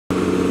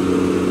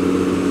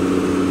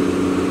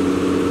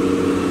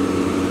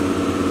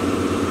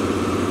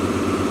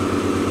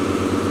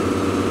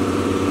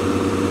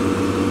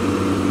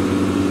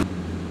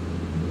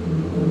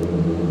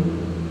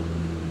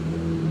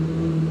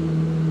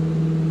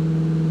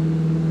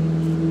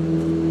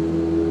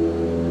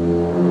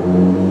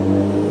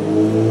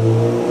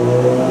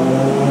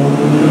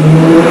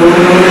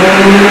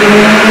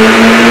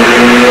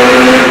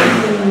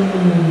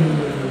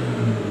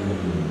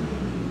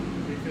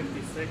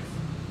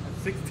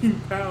16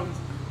 pounds.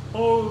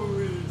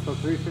 Holy So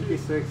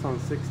 356 on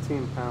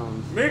 16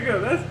 pounds.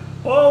 Nigga, that's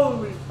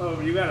holy. Oh,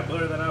 you gotta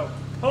blur that out.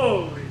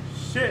 Holy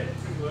shit.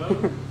 Well.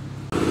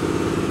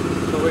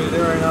 So what you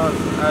do right now is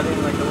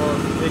adding like a little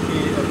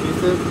sticky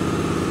adhesive.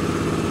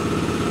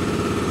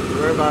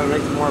 We're about to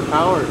make some more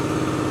power.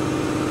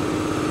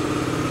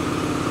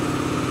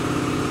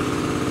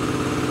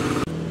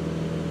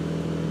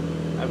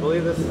 I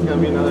believe this is going to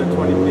be another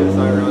 20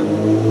 psi run.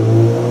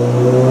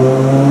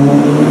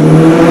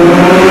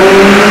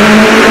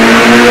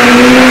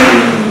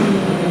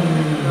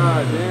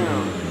 God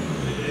damn.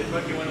 It's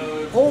fucking one of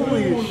those.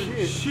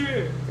 Holy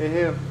shit. It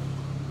hit.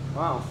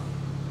 Wow.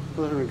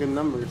 Those are good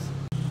numbers.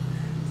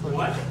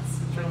 What?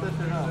 Check that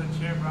shit out.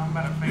 Chair, bro. I'm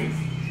about to faint.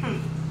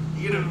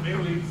 You get a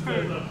barely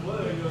spills the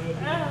blood.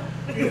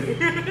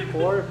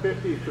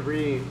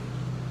 453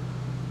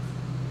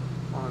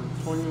 on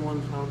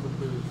 21 pounds of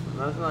boost. And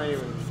that's not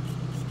even.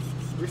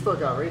 We still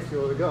got race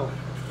fuel to go.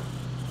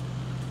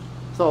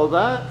 So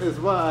that is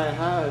what I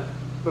had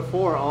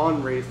before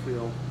on race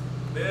fuel.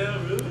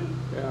 Yeah, really?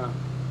 Yeah.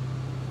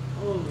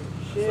 Holy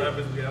shit. So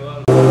happens to get a lot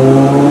of.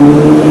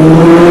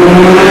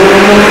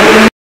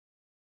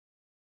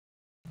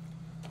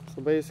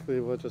 So basically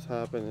what just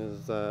happened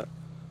is that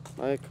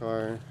my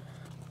car,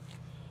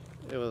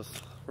 it was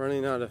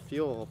running out of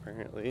fuel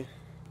apparently,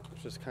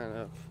 which is kind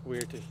of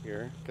weird to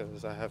hear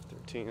because I have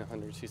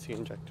 1300cc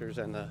injectors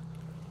and a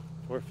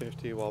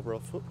 450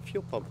 Walbro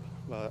fuel pump,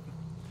 but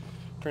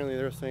apparently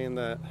they were saying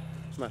that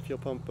my fuel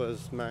pump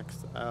was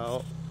maxed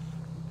out,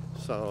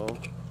 so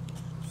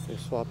they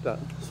swapped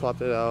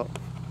it out.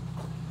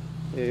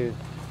 They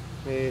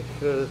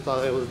should have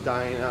thought it was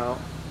dying out,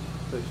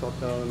 so they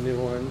swapped out a new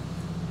one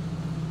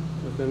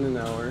within an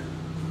hour.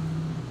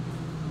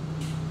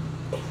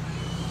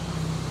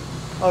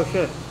 Oh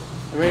shit,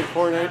 I made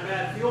 490.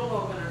 Bad fuel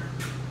pump in her.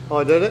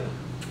 Oh, did it?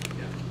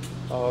 Yeah.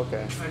 Oh,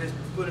 okay. I just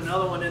put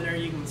another one in there.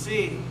 You can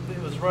see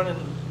it was running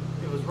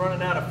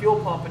out of fuel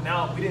pump, and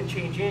now we didn't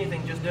change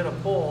anything. Just did a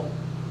pull,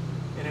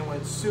 and it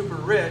went super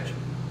rich,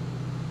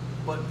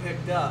 but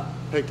picked up.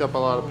 Picked up a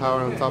lot of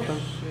power on something.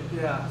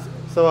 Yeah.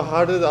 So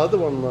how did the other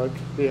one look?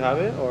 Do you have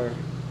it or?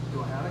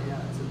 Do I have it?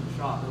 Yeah, it's in the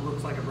shop. It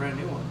looks like a brand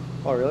new one.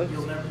 Oh really?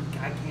 You'll never.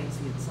 I can't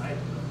see inside of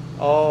it.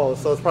 Oh,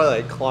 so it's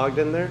probably like clogged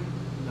in there?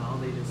 No,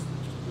 they just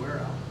wear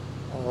out.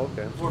 Oh,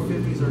 okay.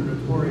 450s are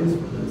notorious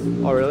for this.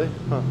 Oh really?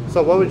 Huh.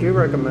 So what would you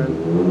recommend?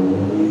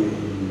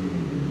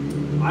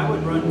 I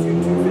would run two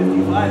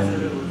 255s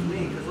if it was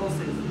me, because those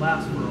things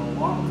last for a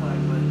long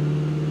time, but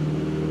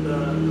the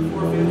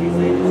 450s,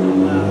 they just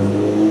don't last.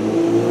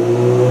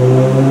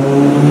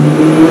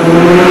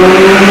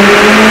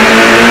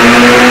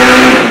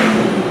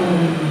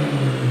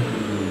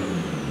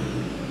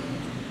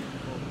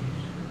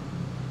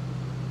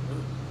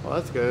 Well,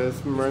 that's good.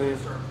 It's been running.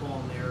 Start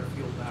pulling the air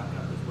fuel back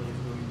up is what he's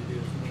going to do,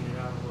 is clean it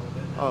out a little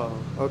bit. Oh,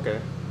 okay.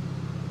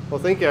 Well,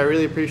 thank you. I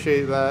really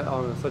appreciate that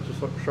on such a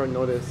short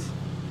notice.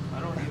 I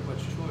don't have much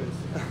choice.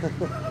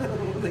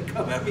 When they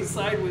come at me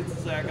sideways and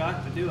say I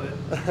got to do it,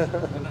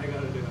 then I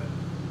got to do it.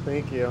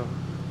 Thank you.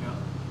 Yeah.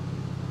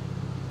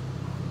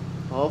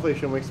 Well, hopefully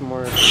she'll make some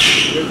more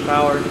good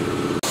power.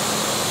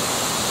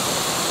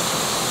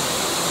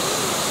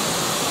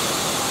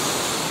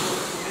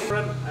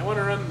 I want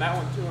to run that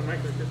one too on my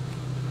cricket.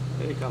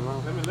 Hey, come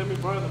on. Let me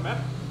borrow the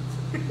map.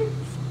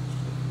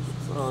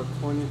 So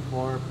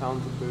 24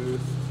 pounds of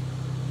boost.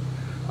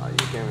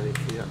 You can't really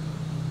see it.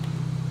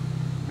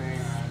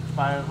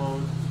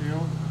 502.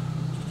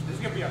 This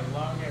is gonna be a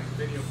long ass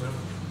video, bro.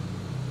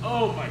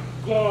 Oh my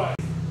god.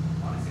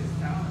 Honestly, it's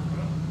talent,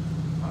 bro.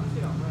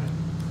 Honestly, I'm right.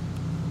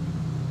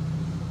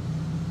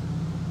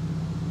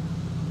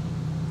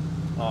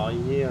 Oh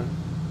yeah.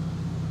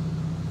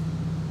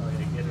 Oh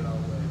yeah, get it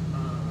all wet.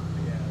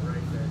 Yeah,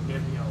 right there.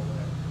 Get me all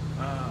wet.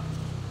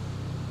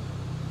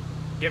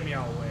 Get me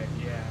all wet.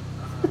 Yeah.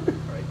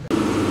 Right there.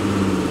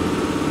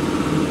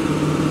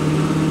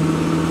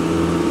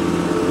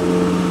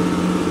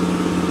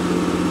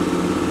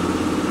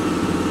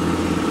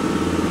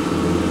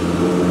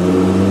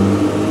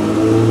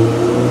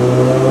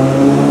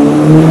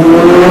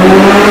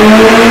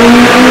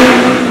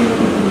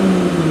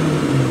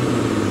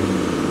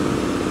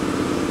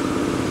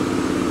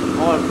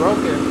 Oh, it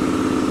broke it.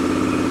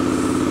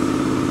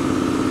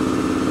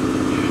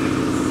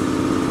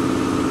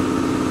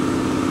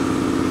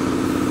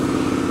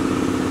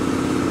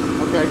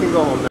 Okay, I can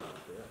go home now.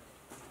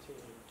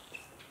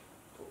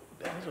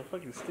 Those are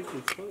fucking sticky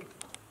as fuck.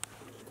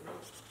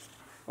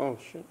 Oh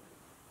shit.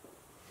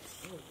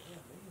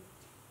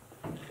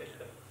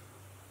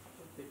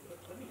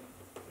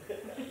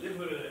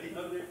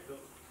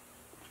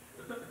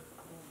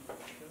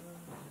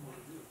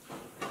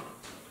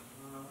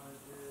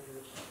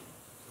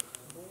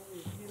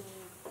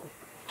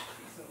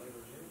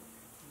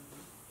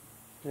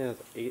 Yeah,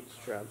 there's 8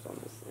 straps on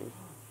this thing.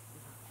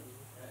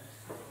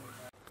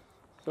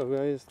 So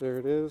guys, there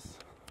it is.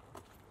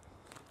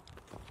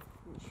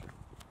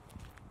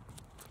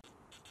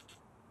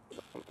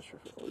 I'm not sure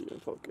if it'll even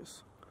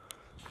focus.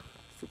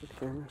 Stupid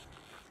camera.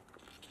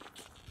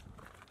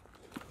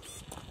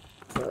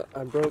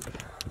 I broke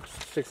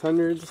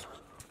 600s.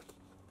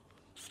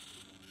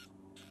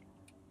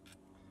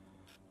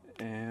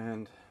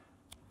 And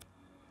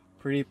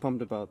pretty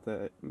pumped about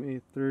that.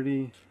 Made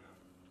 30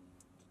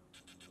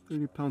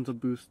 pounds of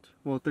boost.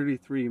 Well,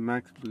 33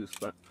 max boost,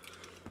 but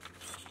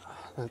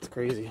that's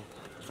crazy.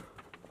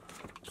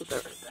 Put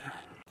that right there.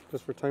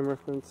 Just for time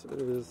reference,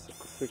 it is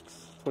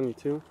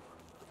 6:22.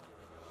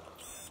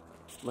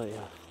 But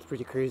yeah, it's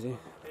pretty crazy.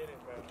 Did it,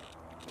 bro.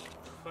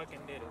 Fucking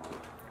did it.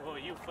 Well,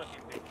 you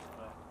fucking did it,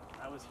 but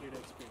I was here to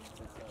experience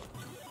it,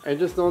 so.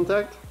 Engine still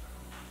intact?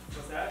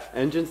 What's that?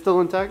 Engine still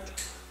intact?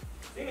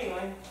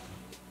 Seemingly.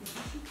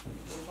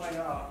 We'll find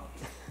out.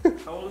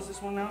 How old is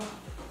this one now?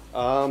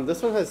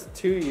 This one has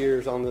 2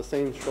 years on the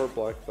same short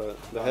block,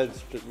 but the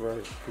heads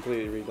were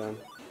completely redone.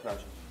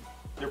 Gotcha.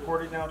 They're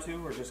ported now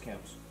too, or just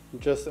cams?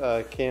 Just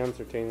cams,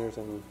 retainers,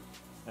 and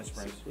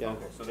springs. Yeah.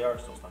 Okay, so they are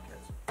still stock heads.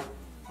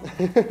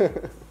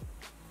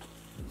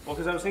 Well,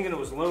 because I was thinking it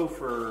was low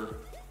for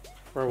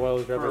what it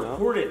was revving out?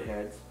 ported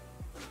heads,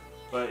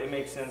 but it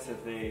makes sense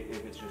if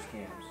it's just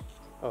cams.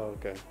 Oh,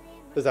 okay.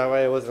 Is that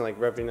why it wasn't like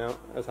revving out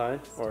as high,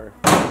 or?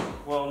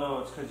 Well, no,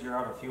 it's because you're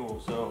out of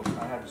fuel, so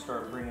I had to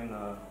start bringing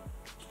the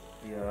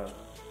I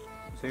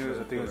think it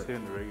was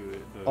hitting the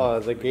regulator.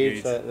 The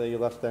gauge that you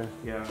left there.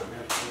 Yeah, I have to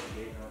take the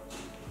gauge out.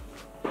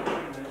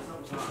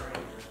 Something's not right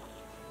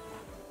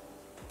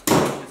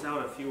here. It's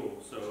out of fuel,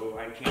 so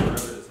I can't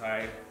rev it as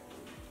high.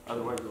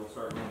 Otherwise, it'll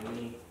start making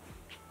me.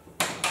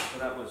 So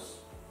that was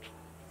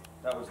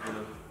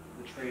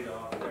the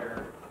trade-off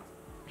there.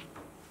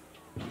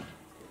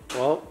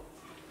 Well,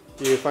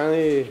 you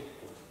finally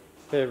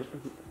hit a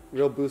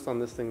real boost on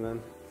this thing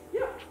then.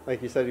 Yeah.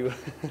 Like you said you would.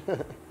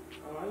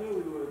 Oh, I knew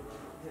we would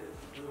hit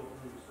a little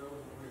boost, so I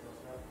wasn't worried about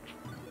that.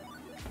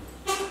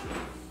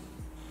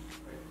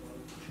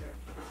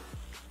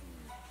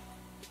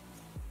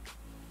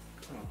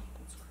 Oh,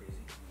 that's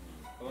crazy.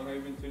 How long have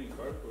you been tuning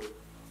cars for?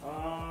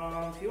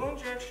 Fuel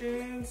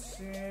injection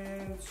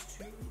since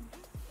 2000.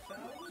 Oh,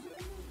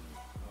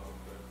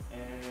 okay.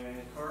 And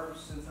carbs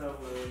since I was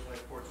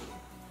like 14.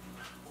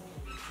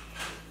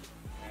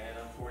 And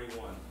I'm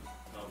 41.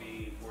 I'll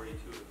be 42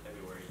 in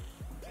February.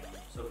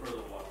 So for a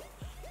little while.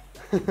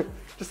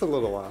 Just a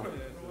little while.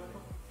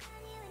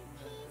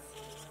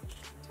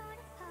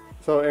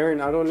 So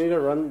Aaron, I don't need to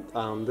run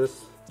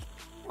this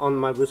on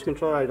my boost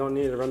controller. I don't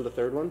need to run the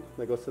third one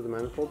that goes to the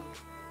manifold.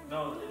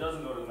 No, it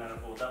doesn't go to the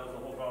manifold. That was the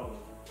whole problem.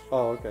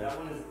 Oh, okay. That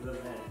one is the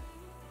vent.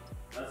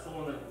 That's the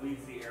one that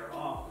bleeds the air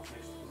off, which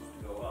makes it supposed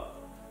to go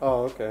up.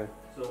 Oh, okay.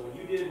 So when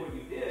you did what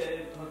you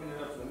did, hooking it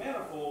up to the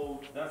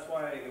manifold, that's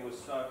why it was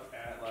stuck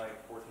at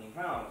like 14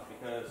 pounds,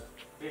 because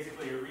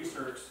basically it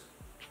recircs,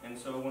 and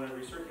so when it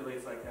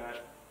recirculates like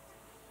that,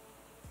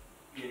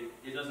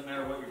 it doesn't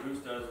matter what your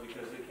boost does,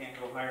 because it can't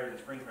go higher than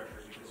spring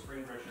pressure, because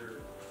spring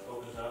pressure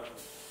opens up,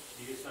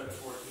 you get stuck at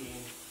 14,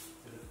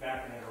 because it's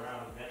backing it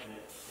around and venting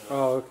it. So,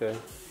 Oh, okay.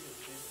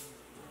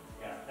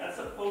 yeah, that's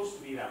supposed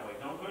to be that way.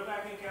 Don't put a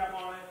vacuum cap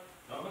on it,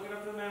 don't hook it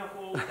up to the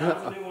manifold. That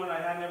was a new one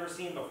I had never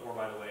seen before,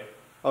 by the way.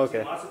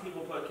 Okay. So lots of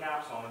people put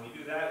caps on them.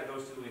 You do that, it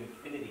goes to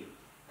infinity.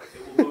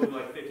 It will go to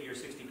like 50 or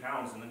 60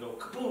 pounds and then go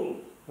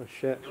kaboom. Oh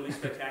shit. It'll be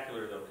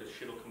spectacular though, because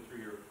shit'll come through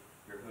your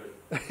hood.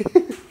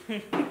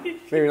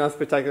 Maybe not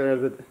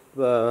spectacular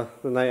the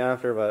night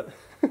after, but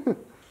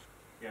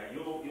Yeah,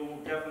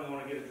 you'll definitely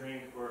want to get a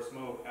drink or a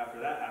smoke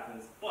after that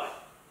happens, but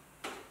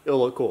it'll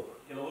look cool.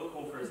 it'll look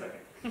cool for a second.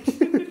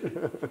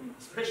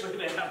 Especially if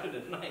it happened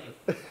at night.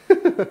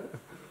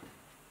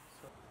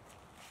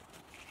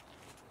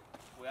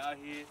 We're out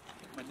here.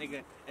 My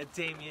nigga and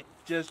Damien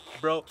just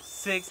broke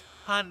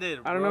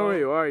 600. I don't know where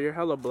you are. You're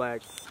hella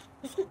black.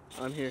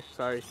 On here,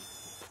 sorry.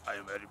 I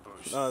am very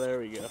bush. Oh, there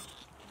we go.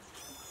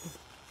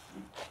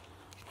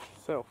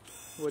 So,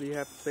 what do you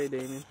have to say,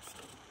 Damien?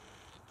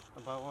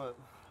 About what?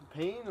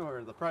 Pain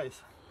or the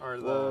price? Or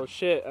the Well,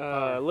 shit.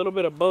 A little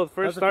bit of both.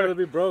 First, How's it feel to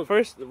be broke?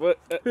 First, what?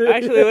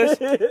 Actually,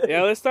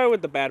 let's start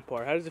with the bad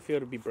part. How does it feel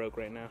to be broke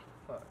right now?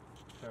 Fuck.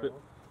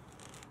 Terrible.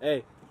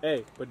 Hey,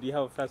 but do you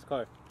have a fast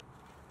car?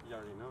 You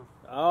already know.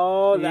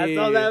 Oh, that's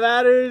all Yeah. that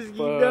matters. You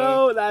Fuck.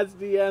 know, that's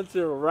the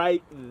answer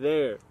right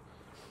there.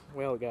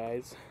 Well,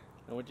 guys.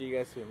 I want you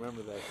guys to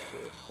remember that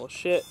shit. Well,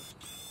 shit.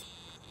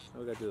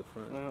 We gotta do the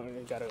front. Oh, we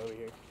got it over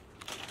here.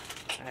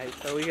 Alright,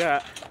 so we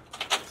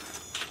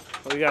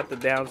got the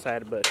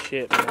downside, but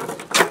shit, man.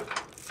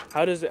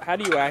 How do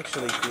you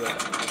actually feel? I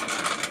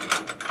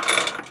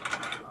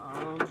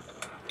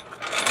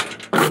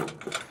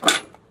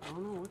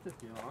don't know what to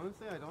feel.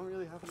 Honestly, I don't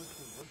really have much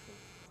emotion.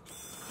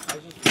 I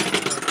just want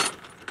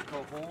to go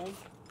home.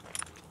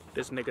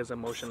 This nigga's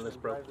emotionless,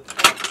 bro. Drive this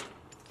car.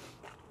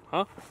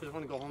 Huh? I just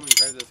want to go home and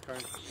drive this car.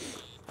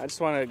 I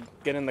just want to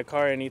get in the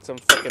car and eat some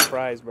fucking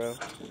fries, bro.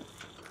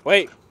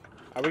 Wait,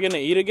 are we gonna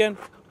eat again?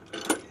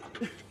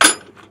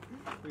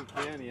 We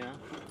can, yeah.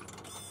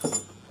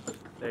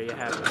 There you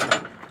have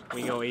it.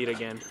 We gonna eat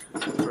again.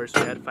 First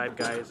we had Five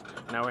Guys,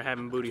 now we're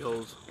having booty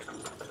holes.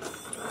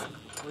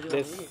 What do you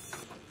This want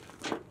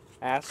to eat?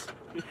 ass.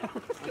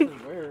 I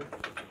said where?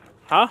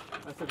 Huh?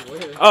 I said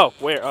where. Oh,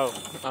 where? Oh,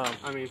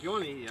 I mean, if you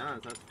want to eat ass,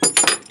 that's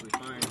perfectly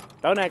fine.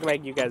 don't act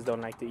like you guys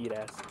don't like to eat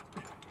ass.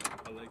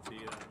 I like to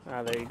eat that.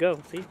 Ah, there you go.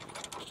 See?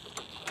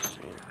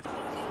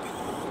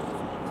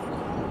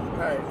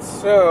 Alright,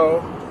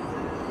 so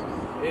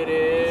it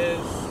is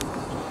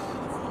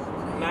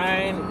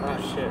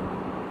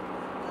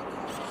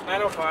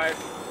 9:05.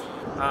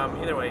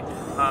 Either way,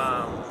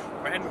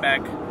 we're heading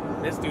back.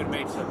 This dude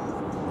made some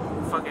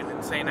fucking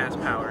insane ass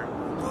power.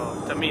 Well,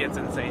 to me it's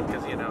insane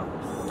because you know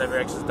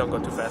WRXs don't go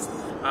too fast.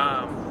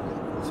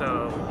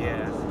 So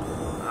yeah.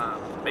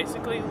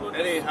 Basically, we'll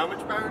Eddie, how much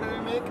power did I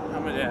make?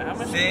 how much? Yeah, how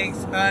much?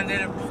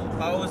 600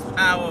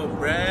 horsepower,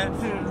 bruh.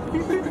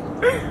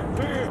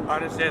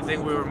 Honestly, I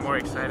think we were more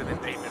excited than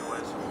Damon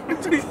was.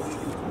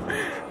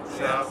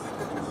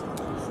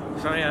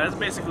 So yeah, that's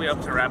basically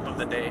up to wrap up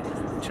the day.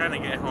 Trying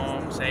to get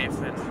home safe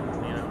and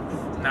you know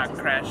not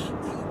crash.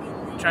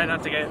 Try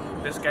not to get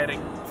this guy to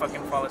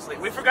fucking fall asleep.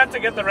 We forgot to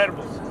get the Red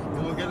Bulls.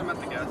 We'll get them at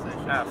the gas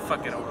station. Ah,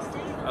 fuck it over.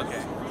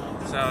 Okay.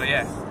 So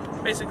yeah,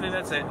 basically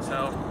that's it.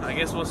 So I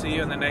guess we'll see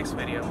you in the next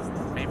video.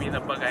 Maybe the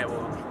Bug-Eye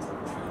will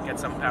get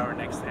some power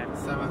next time.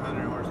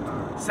 700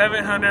 horsepower.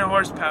 700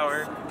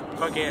 horsepower,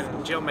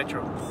 fucking Geo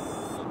Metro.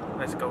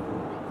 Let's go.